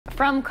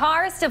From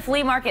cars to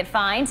flea market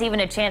finds, even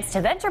a chance to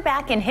venture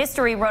back in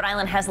history, Rhode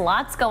Island has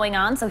lots going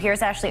on. So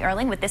here's Ashley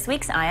Erling with this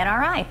week's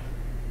INRI.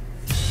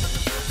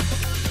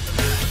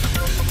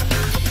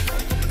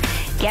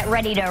 Get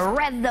ready to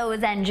rev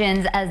those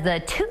engines as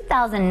the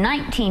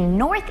 2019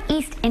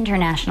 Northeast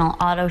International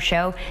Auto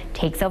Show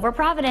takes over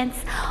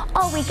Providence.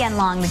 All weekend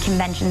long, the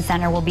convention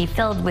center will be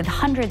filled with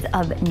hundreds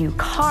of new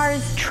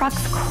cars,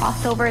 trucks,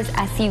 crossovers,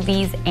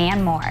 SUVs,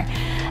 and more.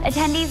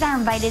 Attendees are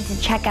invited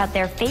to check out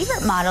their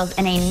favorite models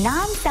in a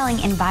non-selling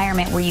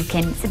environment where you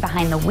can sit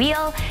behind the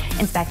wheel,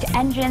 inspect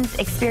engines,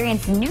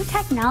 experience new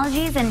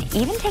technologies, and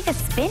even take a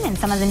spin in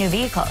some of the new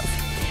vehicles.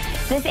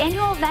 This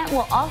annual event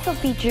will also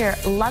feature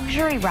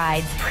luxury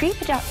rides,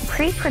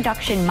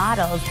 pre-production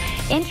models,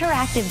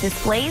 interactive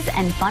displays,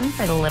 and fun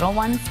for the little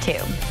ones too.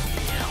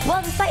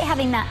 Well, despite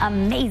having that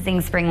amazing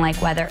spring-like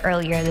weather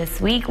earlier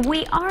this week,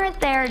 we aren't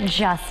there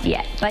just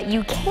yet. But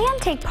you can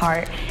take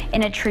part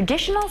in a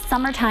traditional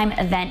summertime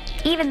event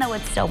even though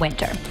it's still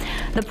winter.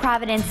 The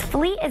Providence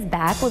Fleet is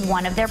back with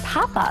one of their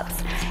pop-ups.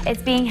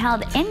 It's being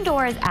held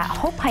indoors at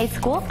Hope High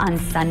School on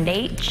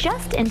Sunday,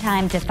 just in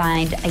time to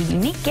find a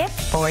unique gift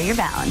for your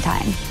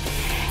Valentine.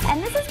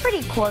 And this is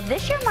pretty cool.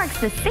 This year marks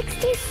the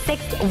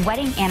 66th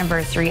wedding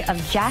anniversary of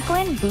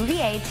Jacqueline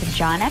Bouvier to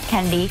John F.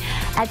 Kennedy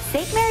at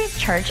St. Mary's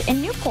Church in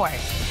Newport.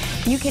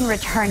 You can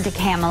return to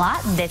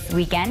Camelot this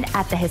weekend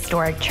at the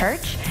historic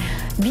church,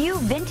 view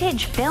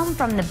vintage film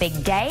from the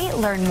big day,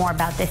 learn more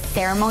about this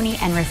ceremony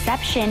and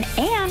reception,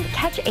 and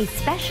catch a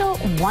special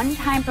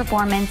one-time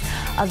performance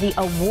of the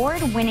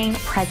award-winning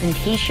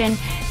presentation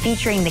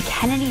featuring the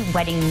Kennedy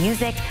wedding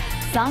music,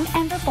 sung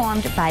and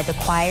performed by the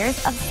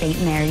choirs of St.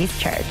 Mary's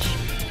Church.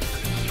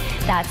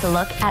 That's a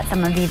look at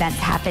some of the events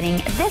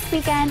happening this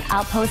weekend.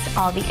 I'll post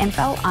all the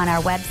info on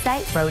our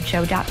website,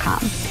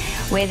 rhodeshow.com.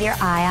 With your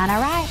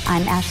INRI,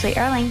 I'm Ashley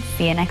Erling.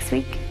 See you next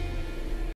week.